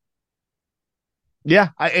 460. Yeah,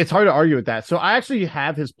 it's hard to argue with that. So I actually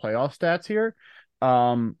have his playoff stats here.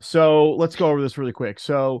 So let's go over this really quick.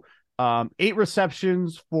 So 8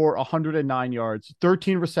 receptions for 109 yards,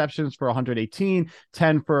 13 receptions for 118,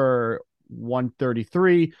 10 for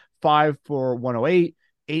 133, 5 for 108,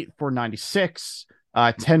 8 for 96,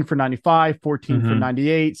 10 for 95, 14 for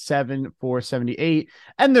 98, 7 for 78.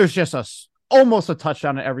 And there's just almost a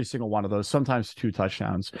touchdown in every single one of those, sometimes 2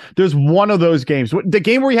 touchdowns. There's one of those games, the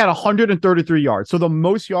game where he had 133 yards. So the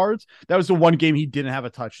most yards, that was the one game he didn't have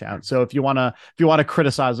a touchdown. So if you want to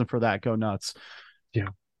criticize him for that, go nuts. Yeah.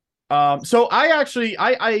 So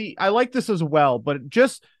I like this as well, but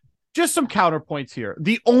just some counterpoints here.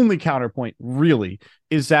 The only counterpoint really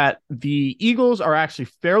is that the Eagles are actually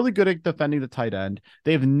fairly good at defending the tight end.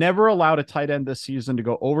 They've never allowed a tight end this season to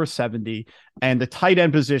go over 70, and the tight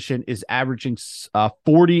end position is averaging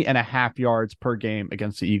 40 and a half yards per game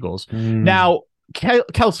against the Eagles. Now,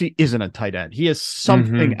 Kelce isn't a tight end. He is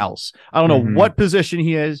something else. I don't know what position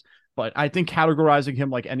he is, but I think categorizing him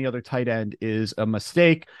like any other tight end is a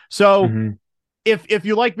mistake. So if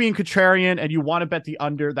you like being contrarian and you want to bet the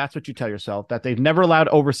under, that's what you tell yourself, that they've never allowed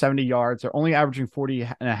over 70 yards. They're only averaging 40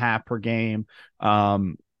 and a half per game.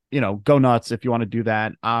 Go nuts if you want to do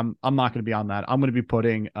that. I'm not going to be on that. I'm going to be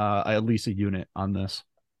putting at least a unit on this.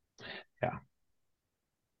 Yeah.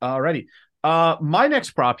 Alrighty. My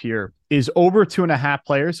next prop here is over 2.5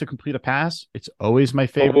 players to complete a pass. It's always my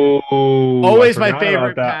favorite. Always my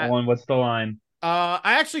favorite. That one. What's the line?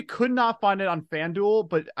 I actually could not find it on FanDuel,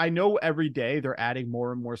 but I know every day they're adding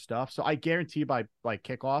more and more stuff. So I guarantee by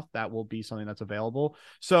kickoff, that will be something that's available.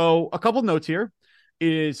 So a couple notes here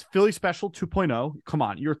is Philly Special 2.0. Come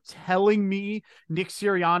on. You're telling me Nick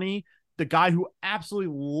Sirianni, the guy who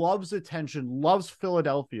absolutely loves attention, loves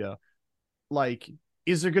Philadelphia,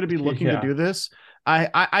 is they're going to be looking to Yeah. do this.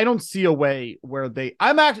 I don't see a way where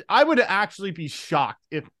I would actually be shocked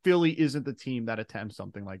if Philly isn't the team that attempts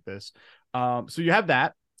something like this. So you have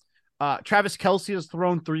that. Travis Kelce has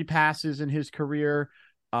thrown 3 passes in his career.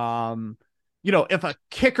 If a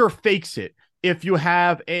kicker fakes it, if you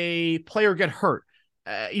have a player get hurt,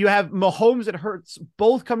 you have Mahomes and Hurts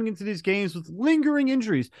both coming into these games with lingering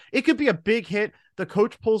injuries. It could be a big hit. The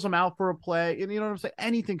coach pulls them out for a play, and you know what I'm saying?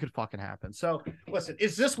 Anything could fucking happen. So listen,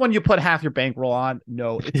 is this one you put half your bankroll on?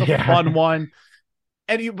 No, it's a fun one.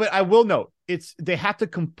 But I will note, they have to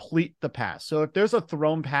complete the pass. So if there's a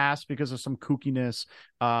thrown pass because of some kookiness,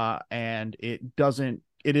 and it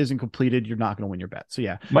isn't completed, you're not going to win your bet. So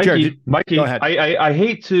yeah, Mikey, go ahead. I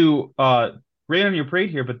hate to rain on your parade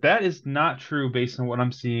here, but that is not true based on what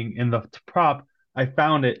I'm seeing in the prop. I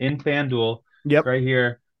found it in FanDuel. Yep. Right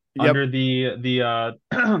here under the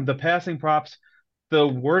the passing props. The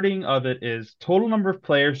wording of it is total number of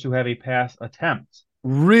players who have a pass attempt.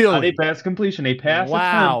 Really? Not a pass completion, a pass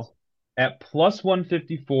attempt at plus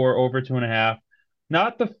 154 over 2.5.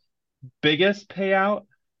 Not the biggest payout,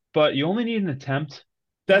 but you only need an attempt.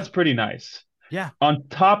 That's pretty nice. Yeah. On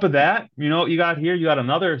top of that, you got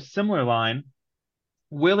another similar line.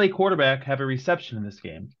 Will a quarterback have a reception in this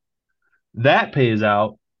game? That pays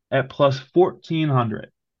out at plus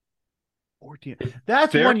 1,400. 14.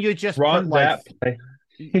 That's one you just run put like that.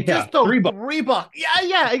 Just $3.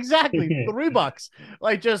 Yeah, exactly. $3.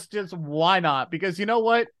 Like just why not? Because you know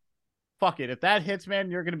what? Fuck it. If that hits, man,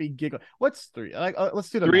 you're gonna be giggling. What's 3? Like, let's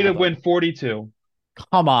do the 3 to win 42.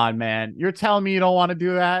 Come on, man. You're telling me you don't want to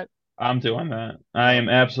do that? I'm doing that. I am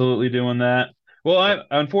absolutely doing that. Well,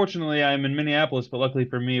 unfortunately, I'm in Minneapolis, but luckily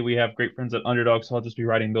for me, we have great friends at Underdog, so I'll just be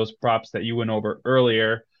writing those props that you went over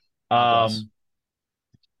earlier. But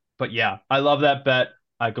yeah, I love that bet.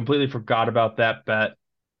 I completely forgot about that bet.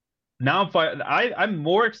 Now I'm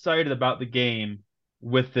more excited about the game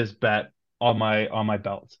with this bet on my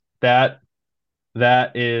belt. That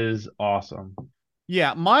is awesome.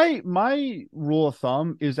 Yeah, my rule of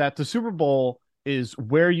thumb is that the Super Bowl is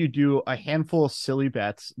where you do a handful of silly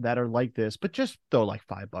bets that are like this, but just throw like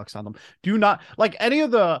 $5 on them. Do not like any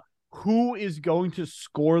of the who is going to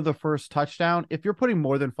score the first touchdown. If you're putting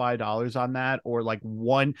more than $5 on that, or like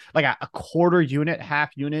a quarter unit,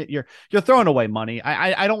 half unit, you're throwing away money.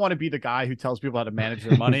 I don't want to be the guy who tells people how to manage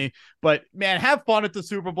their money, but man, have fun at the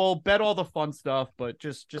Super Bowl, bet all the fun stuff, but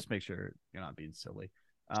just make sure you're not being silly.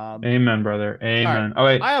 Amen, brother. Amen. All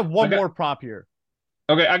right. I have one more prop here.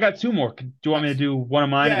 Okay, I got 2 more. Do you want me to do one of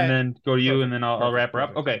mine and then go to you, perfect, and then I'll wrap her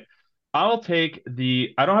up? Okay. I'll take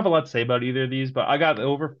I don't have a lot to say about either of these, but I got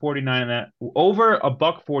over 49 and that over a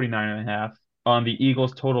buck 49.5 on the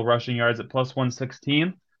Eagles total rushing yards at plus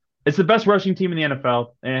 116. It's the best rushing team in the NFL,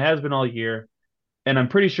 and it has been all year. And I'm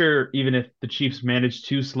pretty sure even if the Chiefs manage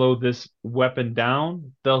to slow this weapon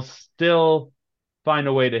down, they'll still find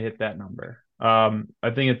a way to hit that number. I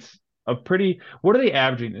think it's what are they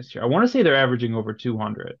averaging this year? I want to say they're averaging over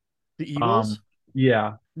 200. The Eagles?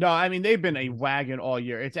 Yeah. No, I mean, they've been a wagon all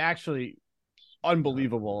year. It's actually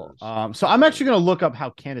unbelievable. So I'm actually going to look up how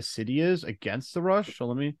Kansas City is against the rush. So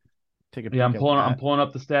let me take a peek. Yeah, I'm pulling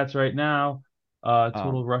up the stats right now.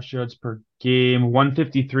 Total rush yards per game,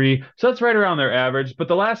 153. So that's right around their average. But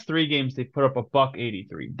the last 3 games, they put up a buck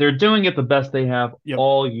 83. They're doing it the best they have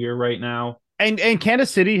all year right now. And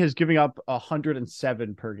Kansas City has given up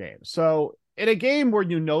 107 per game. So in a game where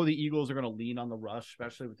the Eagles are going to lean on the rush,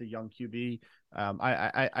 especially with the young QB,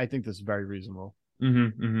 I think this is very reasonable.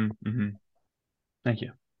 Thank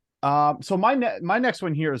you. So my next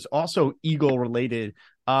one here is also Eagle related,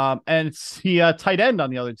 and it's the tight end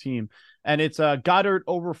on the other team, and it's Goddard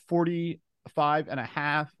over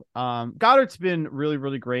 45.5. Goddard's been really,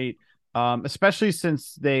 really great. Especially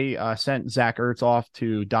since they sent Zach Ertz off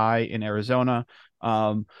to die in Arizona.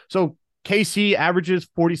 So KC averages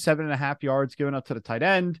 47.5 yards given up to the tight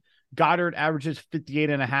end. Goddard averages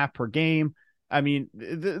 58.5 per game. I mean,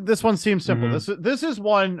 this one seems simple. This is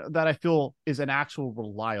one that I feel is an actual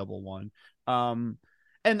reliable one.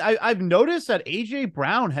 And I've noticed that AJ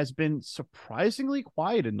Brown has been surprisingly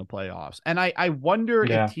quiet in the playoffs. And I wonder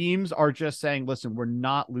if teams are just saying, listen, we're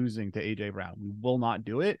not losing to AJ Brown. We will not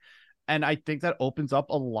do it. And I think that opens up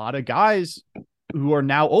a lot of guys who are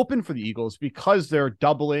now open for the Eagles because they're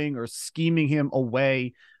doubling or scheming him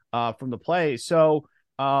away from the play. So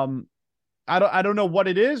I don't know what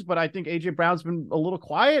it is, but I think AJ Brown's been a little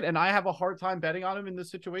quiet, and I have a hard time betting on him in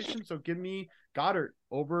this situation. So give me Goddard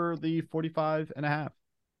over the 45.5.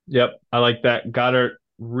 Yep, I like that. Goddard,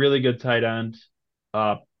 really good tight end.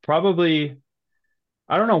 Probably,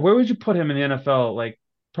 I don't know, where would you put him in the NFL? Like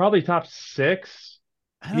probably top 6.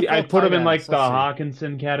 I NFL put him tight in like ends. the Let's see.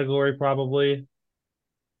 Hawkinson category, probably.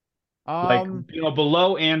 Like, Um,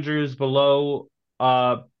 below Andrews, below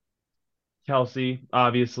uh Kelsey,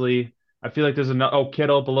 obviously. I feel like there's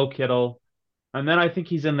Kittle, below Kittle. And then I think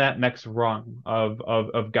he's in that next rung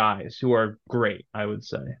of guys who are great, I would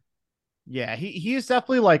say. yeah, he is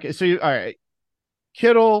definitely like so. All right,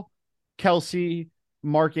 Kittle, Kelsey,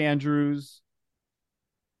 Mark Andrews.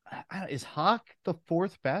 Is Hawk the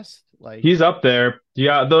fourth best? Like He's up there.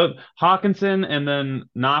 Yeah, the Hawkinson and then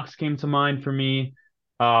Knox came to mind for me.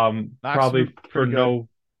 Knox Probably pretty good.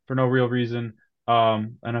 for no real reason.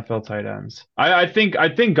 NFL tight ends. I think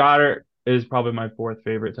Goddard is probably my fourth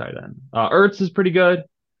favorite tight end. Ertz is pretty good,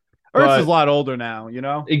 Ertz is a but lot older now, you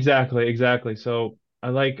know. exactly. So I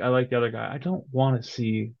like the other guy. I don't want to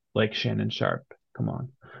see like Shannon Sharp. Come on.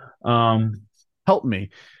 Um, Help me.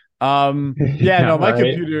 Yeah, yeah, no, my right.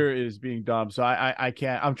 computer is being dumb, so I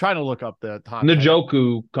can't. I'm trying to look up the top tight end.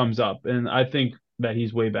 Njoku comes up, and I think that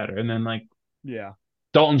he's way better. And then like Yeah.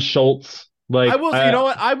 Dalton Schultz, I like will. You know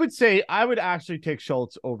what? I would say I would actually take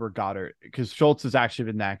Schultz over Goddard because Schultz has actually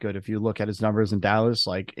been that good. If you look at his numbers in Dallas,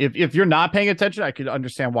 like if you're not paying attention, I could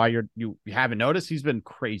understand why you haven't noticed. He's been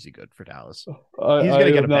crazy good for Dallas. He's I gonna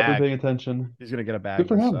get have a not been bag. paying attention. He's gonna get a Good bag.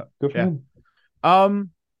 for This him. Good for yeah. him. Um.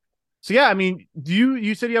 So yeah, I mean, do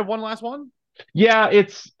you said you had one last one? Yeah,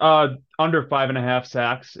 it's under 5.5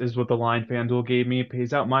 sacks is what the line FanDuel gave me. It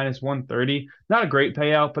pays out minus 130. Not a great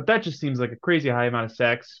payout, but that just seems like a crazy high amount of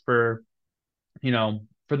sacks for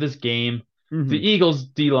this game. The Mm-hmm. Eagles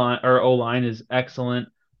D line or O line is excellent.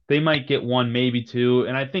 They might get one, maybe two,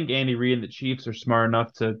 and I think Andy Reid and the Chiefs are smart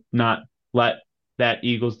enough to not let that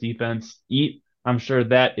Eagles defense eat. I'm sure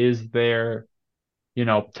that is their,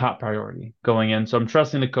 top priority going in. So I'm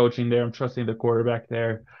trusting the coaching there. I'm trusting the quarterback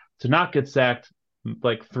there to not get sacked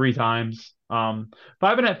like three times.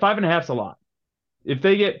 5.5's a lot. If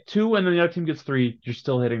they get two and then the other team gets three, you're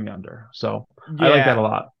still hitting the under. So I like that Yeah. a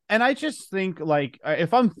lot. And I just think like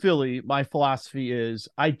if I'm Philly, my philosophy is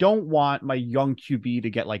I don't want my young QB to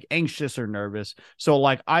get like anxious or nervous. So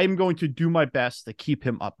like I'm going to do my best to keep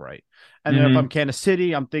him upright. And then if I'm Hmm. Kansas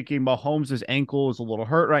City, I'm thinking Mahomes' ankle is a little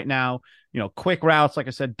hurt right now. Quick routes, like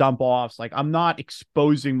I said, dump offs. Like I'm not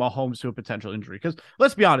exposing Mahomes to a potential injury. Because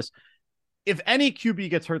let's be honest, if any QB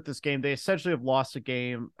gets hurt this game, they essentially have lost a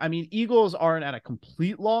game. I mean, Eagles aren't at a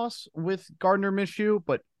complete loss with Gardner Minshew,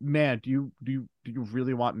 but man, do you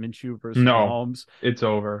really want Minshew versus No, Mahomes? it's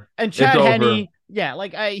over. And It's Chad over. Henne, yeah,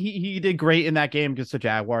 like he did great in that game against the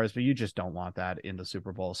Jaguars, but you just don't want that in the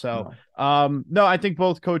Super Bowl. So, No. no, I think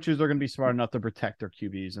both coaches are going to be smart enough to protect their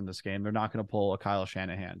QBs in this game. They're not going to pull a Kyle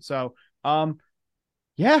Shanahan. So,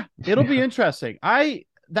 yeah, it'll be interesting.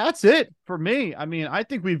 That's it for me. I mean, I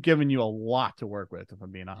think we've given you a lot to work with, if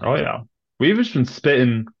I'm being Oh honest. yeah. We've just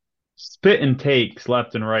been spitting takes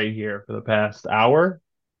left and right here for the past hour,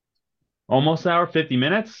 almost hour, 50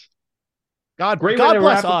 minutes. Great way God to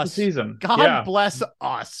bless wrap up the us. season. God Yeah, bless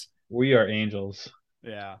us. we are angels.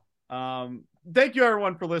 Yeah. Thank you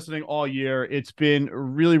everyone for listening all year. It's been a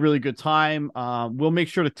really, really good time. We'll make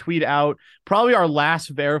sure to tweet out probably our last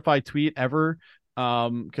verified tweet ever.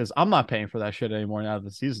 Because I'm not paying for that shit anymore now that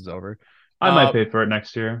the season's over. I might pay for it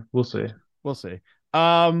next year. We'll see. We'll see.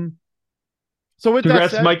 Um, so with that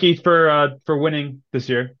Congrats, said, Mikey, for winning this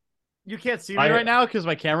year. you can't see me I right now because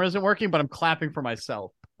my camera isn't working, but I'm clapping for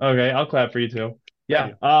myself. Okay, I'll clap for you too.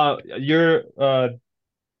 Thank Yeah. you. Your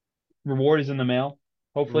reward is in the mail,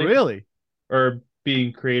 hopefully, Really? or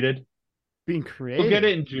being created. Being You'll get created.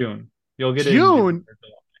 it in June. You'll get it in June. June?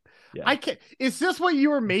 Yeah. I can't. Is this what you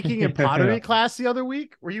were making in pottery class the other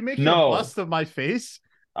week? Were you making a No, bust of my face?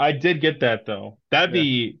 I did get that though. That'd Yeah.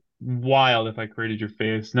 be wild if I created your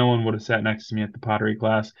face. No one would have sat next to me at the pottery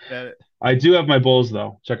class. That I do have my bowls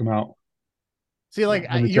though. Check them out. See, like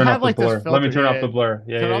Let me you turn have off the like this blur. Let me filter. turn off Yeah, the blur.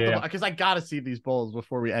 Yeah, turn yeah, off the yeah. because I gotta see these bowls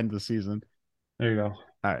before we end the season. There you go. All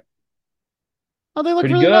right. Oh, they look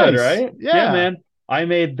Pretty really good, nice. right? Yeah, Yeah. man. I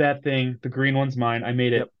made that thing. The green one's mine. I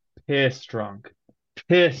made Yep. it piss drunk.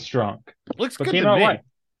 Piss drunk. Looks But good came to out me. white.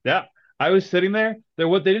 Yeah. I was sitting there. They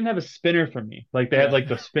didn't have a spinner for me. Like they had Yeah. like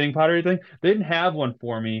the spinning pottery thing. They didn't have one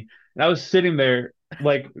for me. And I was sitting there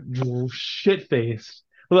like shit faced.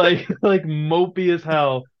 Like mopey as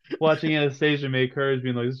hell watching Anastasia make hers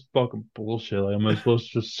being like, this is fucking bullshit. Like, am I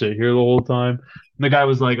supposed to just sit here the whole time? And the guy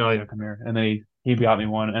was like, oh yeah, come here. And then he got me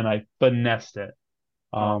one and I finessed it.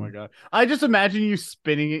 Oh my god. I just imagine you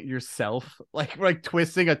spinning it yourself, like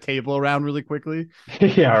twisting a table around really quickly.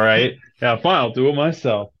 Yeah, right. Yeah, fine, I'll do it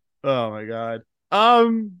myself. Oh my god.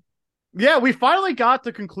 Yeah, we finally got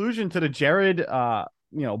the conclusion to the Jared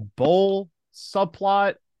bowl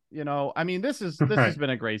subplot. I mean, this has Right. been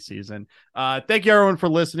a great season. Thank you everyone for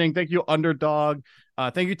listening. Thank you, Underdog.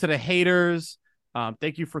 Thank you to the haters.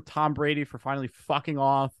 Thank you for Tom Brady for finally fucking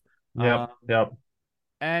off. Yep. Yep.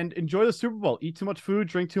 And enjoy the Super Bowl. Eat too much food,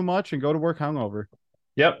 drink too much, and go to work hungover.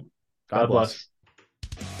 Yep. God God bless. bless.